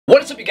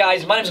What's up you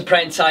guys, my name's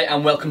ThePrenti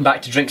and welcome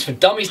back to Drinks for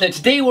Dummies. Now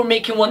today we're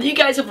making one that you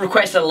guys have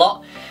requested a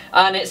lot,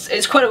 and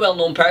it's quite a well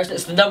known person.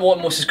 It's the #1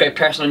 most subscribed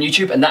person on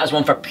YouTube, and that is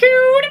one for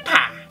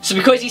PewDiePie. So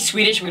because he's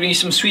Swedish, we're going to use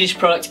some Swedish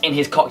products in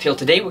his cocktail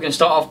today. We're going to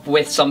start off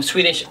with some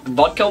Swedish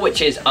vodka, which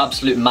is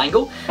absolute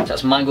mango, so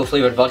that's mango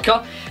flavoured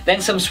vodka.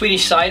 Then some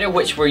Swedish cider,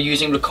 which we're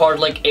using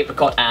Peach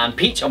Apricot and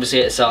Peach. Obviously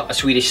it's a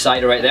Swedish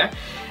cider right there.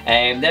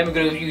 Then we're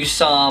going to use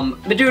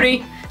some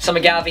Maduri, some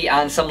agave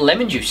and some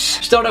lemon juice.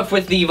 Start off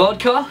with the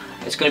vodka.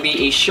 It's going to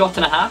be a shot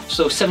and a half,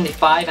 so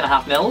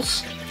 75.5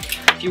 mils.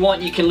 If you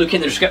want, you can look in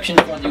the description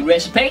for the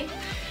recipe.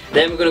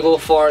 Then we're going to go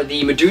for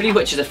the Maduri,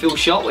 which is a full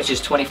shot, which is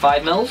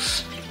 25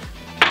 mils.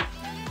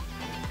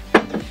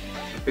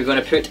 We're going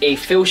to put a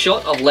full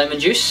shot of lemon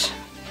juice,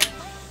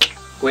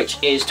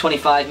 which is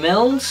 25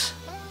 mils.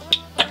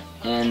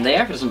 In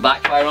there, it doesn't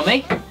backfire on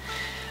me.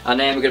 And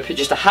then we're going to put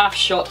just a half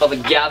shot of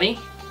agave,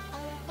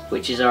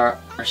 which is our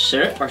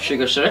syrup, our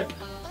sugar syrup,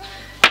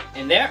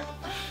 in there.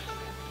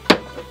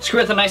 Screw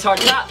with a nice hard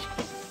tap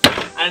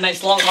and a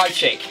nice long hard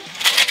shake.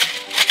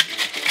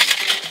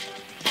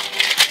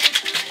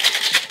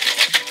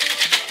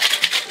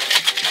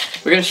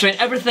 We're going to strain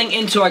everything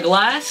into our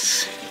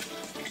glass.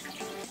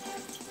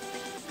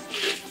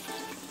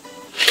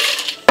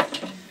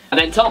 And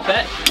then top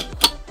it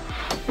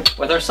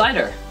with our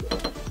cider.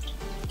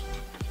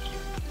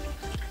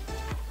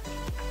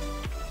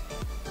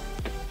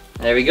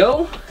 There we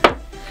go.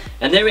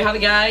 And there we have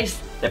it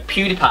guys, the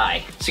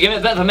PewDiePie. So give it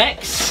a bit of a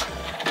mix,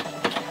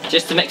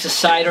 just to mix the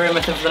cider in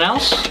with everything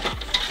else.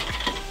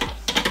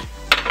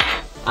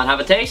 And have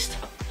a taste.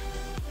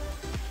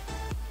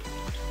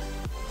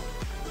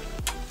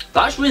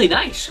 That's really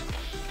nice.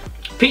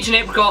 Peach and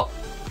apricot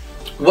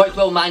worked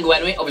well with mango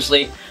anyway,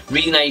 obviously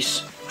really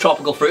nice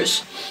tropical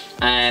fruits.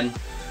 And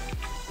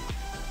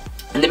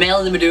the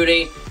melon, the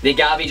Maduri, the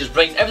agave just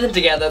brings everything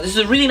together. This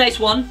is a really nice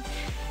one.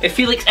 If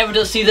Felix ever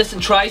does see this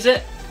and tries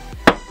it,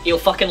 he'll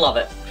fucking love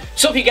it.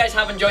 So if you guys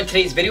have enjoyed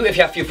today's video, if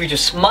you have, feel free to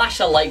smash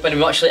that like button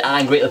muchly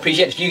and greatly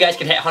appreciate it. If you guys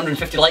can hit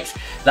 150 likes,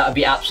 that would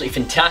be absolutely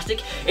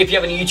fantastic. If you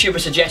have any YouTuber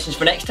suggestions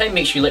for next time,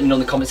 make sure you let me know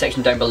in the comment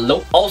section down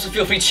below. Also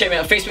feel free to check me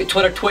out on Facebook,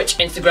 Twitter, Twitch,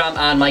 Instagram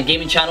and my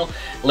gaming channel.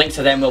 Links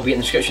to them will be in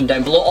the description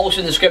down below. Also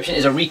in the description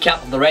is a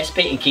recap of the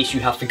recipe in case you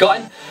have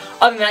forgotten.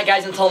 Other than that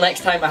guys, until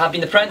next time, I have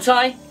been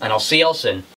ThePrenti and I'll see y'all soon.